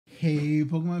Hey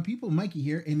Pokemon people, Mikey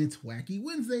here, and it's Wacky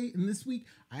Wednesday, and this week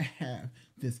I have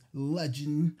this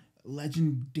legendary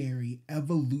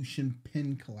evolution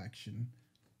pin collection.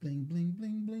 Bling, bling,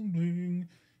 bling, bling, bling.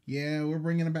 Yeah, we're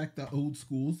bringing back the old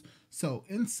schools. So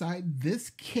inside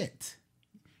this kit,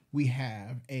 we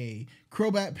have a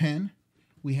Crobat pin,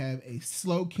 we have a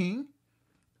Slowking,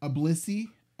 a Blissey,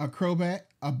 a Crobat,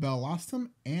 a Bellossom,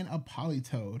 and a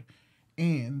Politoed.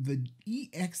 And the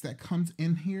EX that comes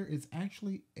in here is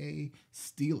actually a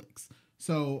Steelix.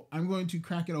 So I'm going to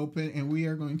crack it open and we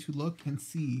are going to look and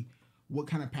see what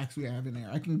kind of packs we have in there.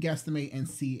 I can guesstimate and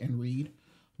see and read.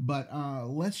 But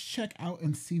let's check out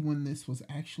and see when this was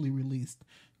actually released.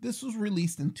 This was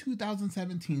released in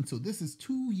 2017, so this is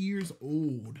 2 years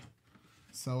old.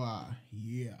 So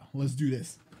yeah, let's do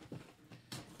this.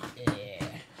 Yeah.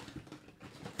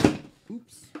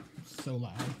 Oops, so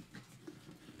loud.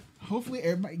 Hopefully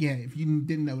everybody, yeah, if you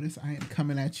didn't notice, I am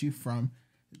coming at you from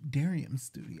Derium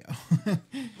studio.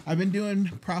 I've been doing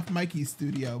Prof. Mikey's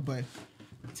studio, but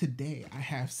today I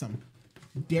have some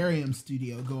Derium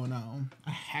studio going on.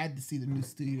 I had to see the new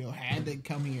studio, had to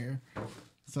come here.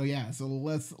 So yeah, so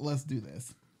let's do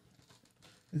this.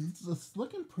 It's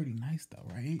looking pretty nice though,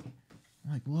 right?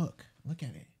 Like, look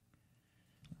at it.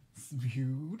 It's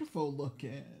beautiful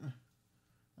looking.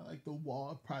 I like the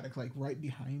wall product, like right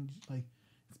behind, like,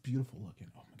 it's beautiful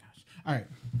looking. Oh my gosh. All right.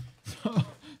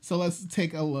 So let's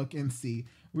take a look and see.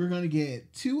 We're going to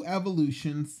get 2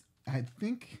 evolutions. I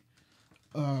think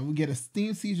we get a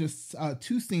Steam Siege,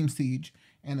 2 Steam Siege,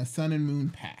 and a Sun and Moon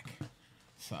pack.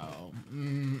 So,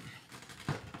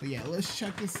 but yeah, let's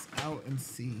check this out and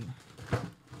see. All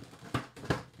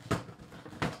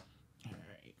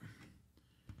right.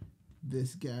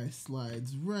 This guy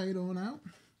slides right on out,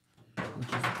 which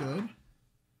is good.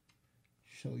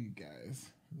 Show you guys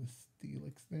the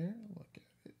Steelix there. Look at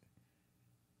it.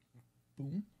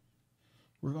 Boom.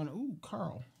 We're gonna, ooh,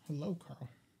 Carl. Hello, Carl.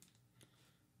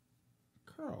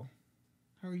 Carl,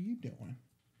 how are you doing?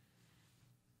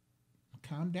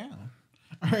 Calm down.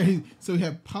 All right, so we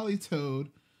have Politoed,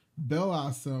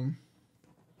 Bellossom.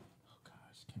 Oh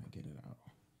gosh, can I get it out?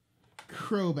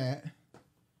 Crobat.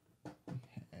 We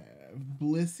have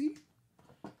Blissey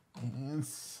and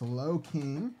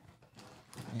Slowking.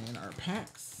 And our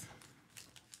packs.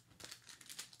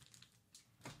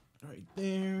 Right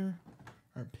there.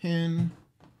 Our pin.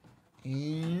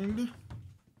 And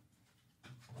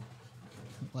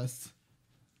let's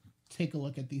take a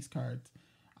look at these cards.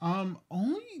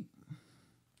 Only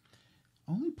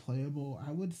playable,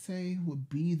 I would say, would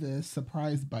be the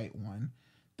Surprise Bite one.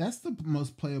 That's the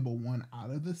most playable one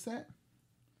out of the set.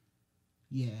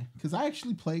 Yeah, because I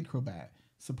actually played Crobat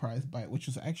Surprise Bite, which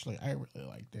was actually, I really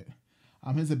liked it.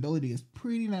 His ability is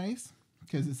pretty nice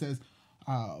because it says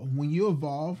when you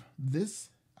evolve this,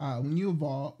 when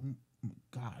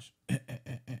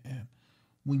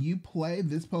you play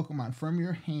this Pokemon from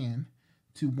your hand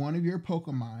to one of your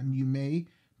Pokemon, you may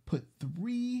put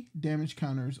 3 damage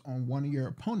counters on one of your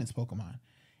opponent's Pokemon.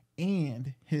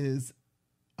 And his,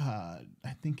 I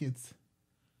think it's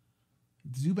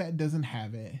Zubat doesn't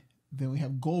have it. Then we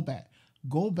have Golbat.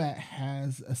 Golbat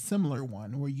has a similar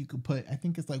one where you could put, I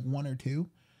think it's like 1 or 2.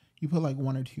 You put like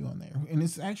 1 or 2 on there. And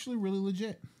it's actually really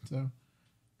legit. So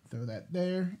throw that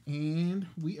there. And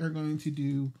we are going to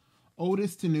do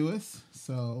oldest to newest.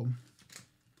 So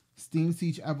Steam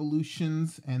Siege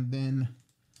Evolutions and then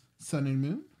Sun and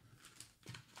Moon.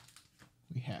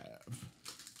 We have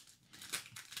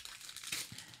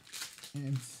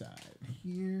inside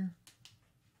here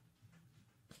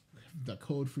the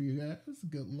code for you guys.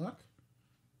 Good luck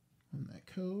on that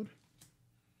code.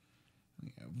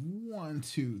 We have 1,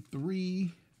 2,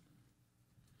 3.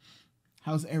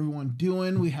 How's everyone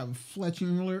doing? We have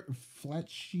Fletchinder,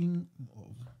 Fletchinder.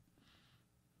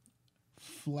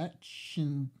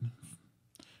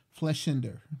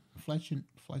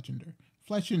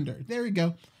 There we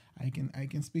go. I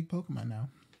can speak Pokemon now.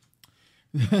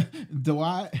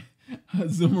 Dwight,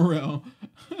 Zumorel,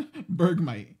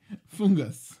 Bergmite,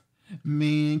 Fungus,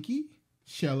 Mankey,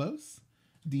 Shellos,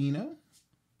 Dino,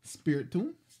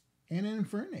 Spiritomb, and an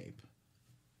Infernape.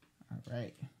 All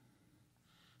right.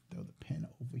 Throw the pen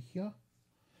over here.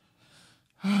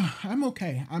 I'm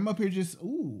okay. I'm up here just,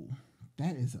 ooh,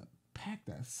 that is a pack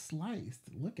that's sliced.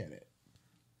 Look at it.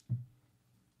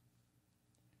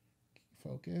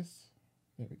 Focus.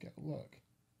 There we go. Look.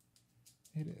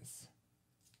 It is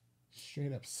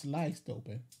straight up sliced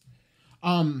open.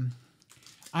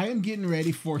 I am getting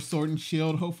ready for Sword and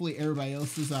Shield. Hopefully everybody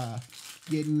else is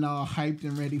getting all hyped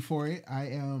and ready for it. I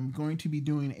am going to be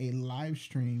doing a live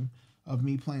stream of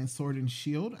me playing Sword and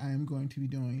Shield. I am going to be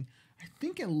doing, I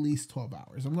think at least 12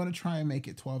 hours. I'm going to try and make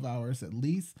it 12 hours at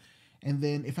least. And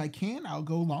then if I can, I'll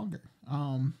go longer.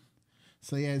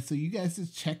 So yeah, so you guys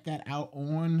just check that out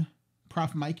on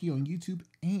Prof Mikey on YouTube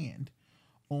and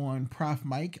on Prof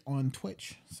Mike on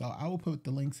Twitch. So I will put the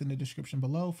links in the description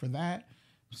below for that.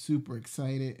 Super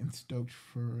excited and stoked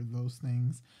for those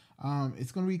things.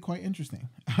 It's going to be quite interesting.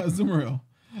 Azumarill,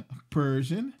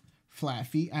 Persian, Flat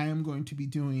Feet. I am going to be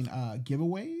doing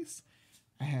giveaways.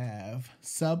 I have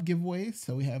sub giveaways.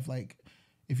 So we have like,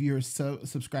 if you're a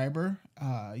subscriber,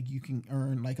 you can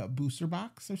earn like a booster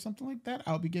box or something like that.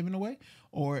 I'll be giving away.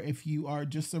 Or if you are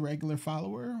just a regular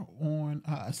follower on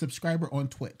a subscriber on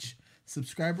Twitch.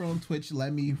 Subscriber on Twitch.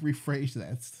 Let me rephrase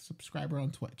that. Subscriber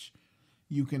on Twitch.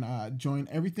 You can join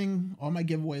everything. All my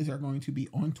giveaways are going to be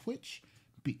on Twitch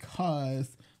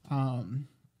because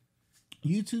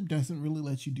YouTube doesn't really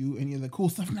let you do any of the cool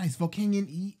stuff. Nice.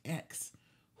 Volcanion EX.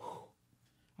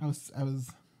 I was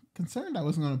concerned I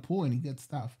wasn't going to pull any good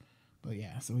stuff. But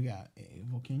yeah, so we got a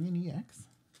Volcanion EX.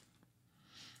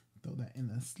 Throw that in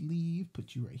the sleeve.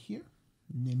 Put you right here.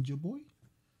 Ninja boy.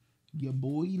 Your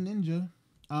boy Ninja.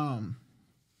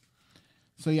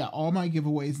 So yeah, all my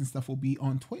giveaways and stuff will be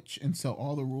on Twitch. And so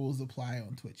all the rules apply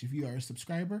on Twitch. If you are a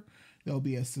subscriber, there'll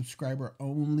be a subscriber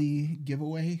only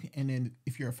giveaway. And then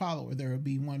if you're a follower, there will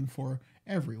be one for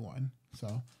everyone.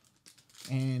 So,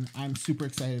 and I'm super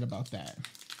excited about that.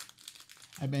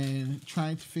 I've been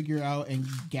trying to figure out and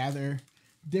gather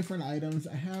different items.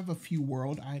 I have a few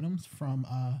world items from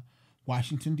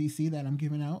Washington, D.C. that I'm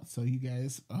giving out. So you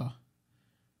guys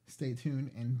stay tuned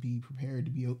and be prepared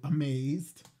to be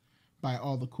amazed by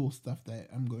all the cool stuff that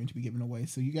I'm going to be giving away.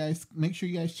 So you guys, make sure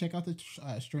you guys check out the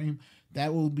stream.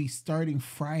 That will be starting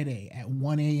Friday at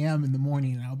 1 a.m. in the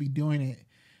morning. And I'll be doing it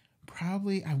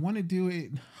probably, I want to do it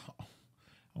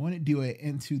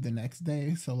into the next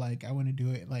day. So like, I want to do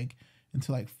it like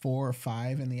until like 4 or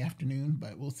 5 in the afternoon,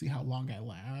 but we'll see how long I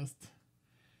last.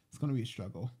 It's going to be a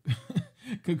struggle.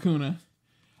 Kakuna,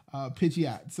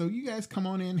 Pidgeot. So you guys come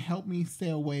on in, help me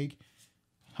stay awake.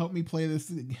 Help me play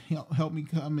this. Help me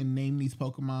come and name these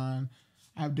Pokemon.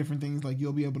 I have different things like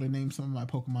you'll be able to name some of my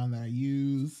Pokemon that I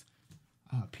use.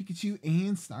 Pikachu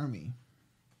and Starmie.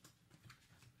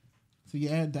 So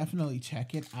yeah, definitely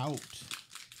check it out.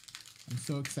 I'm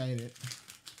so excited.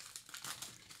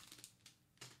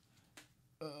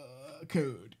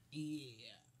 Code. Yeah.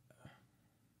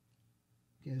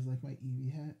 You guys like my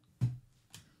Eevee hat?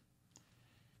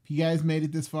 If you guys made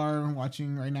it this far and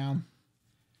watching right now,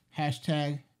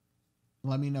 hashtag,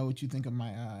 let me know what you think of my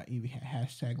Eevee hat.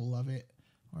 Hashtag love it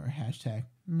or hashtag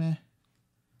meh.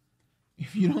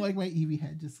 If you don't like my Eevee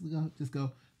hat, just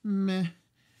go meh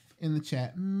in the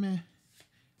chat. Meh.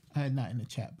 Not in the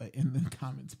chat, but in the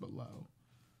comments below.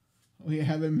 We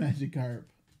have a Magikarp,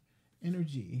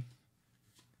 Energy,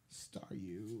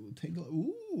 Staryu, take a look.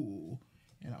 Ooh,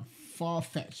 and a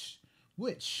Farfetch,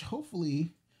 which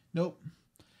hopefully, nope,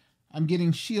 I'm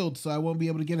getting Shield, so I won't be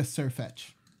able to get a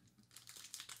Surfetch.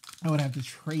 I would have to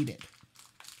trade it,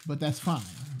 but that's fine.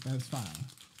 That's fine.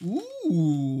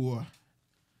 Ooh,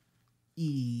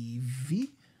 Eevee,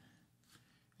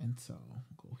 and so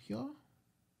go here.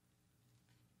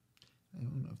 I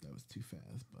don't know if that was too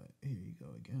fast, but here you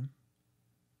go again.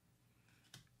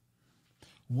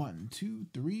 1, 2,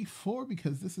 3, 4,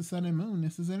 because this is Sun and Moon.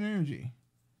 This is an Energy.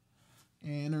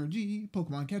 Energy,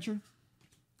 Pokemon Catcher,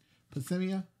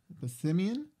 Passimian,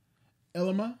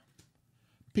 Ilima,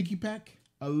 Pikipek,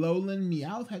 Alolan,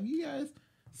 Meowth. Have you guys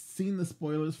seen the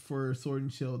spoilers for Sword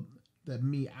and Shield? The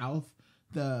Meowth,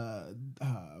 the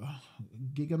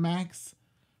Gigamax.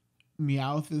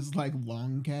 Meowth is like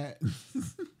Long Cat.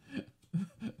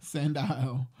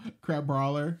 Sandile,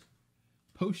 Crabrawler,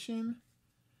 Potion,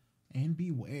 and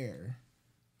Beware.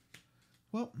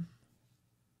 Well,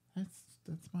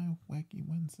 that's my wacky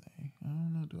Wednesday. I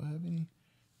don't know. Do I have any?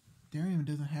 Derium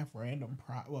doesn't have random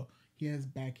well, he has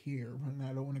back here, but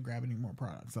I don't want to grab any more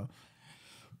products. So,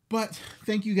 but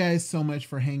thank you guys so much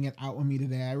for hanging out with me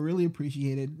today. I really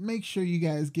appreciate it. Make sure you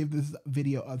guys give this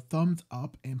video a thumbs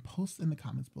up and post in the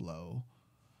comments below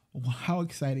how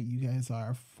excited you guys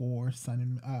are for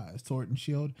Sun and Sword and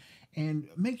Shield, and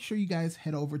make sure you guys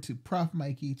head over to Prof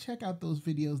Mikey. Check out those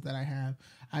videos that I have.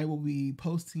 I will be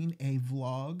posting a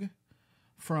vlog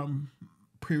from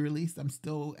pre-release. I'm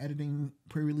still editing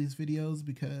pre-release videos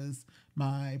because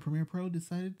my Premiere Pro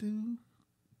decided to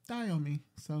die on me,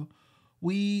 so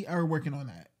we are working on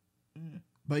that.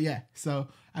 But yeah, so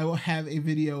I will have a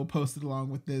video posted along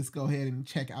with this. Go ahead and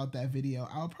check out that video.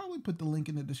 I'll probably put the link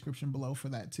in the description below for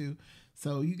that too.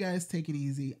 So you guys take it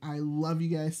easy. I love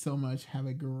you guys so much. Have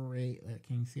a great,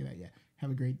 can you see that? Yeah.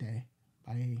 Have a great day.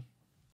 Bye.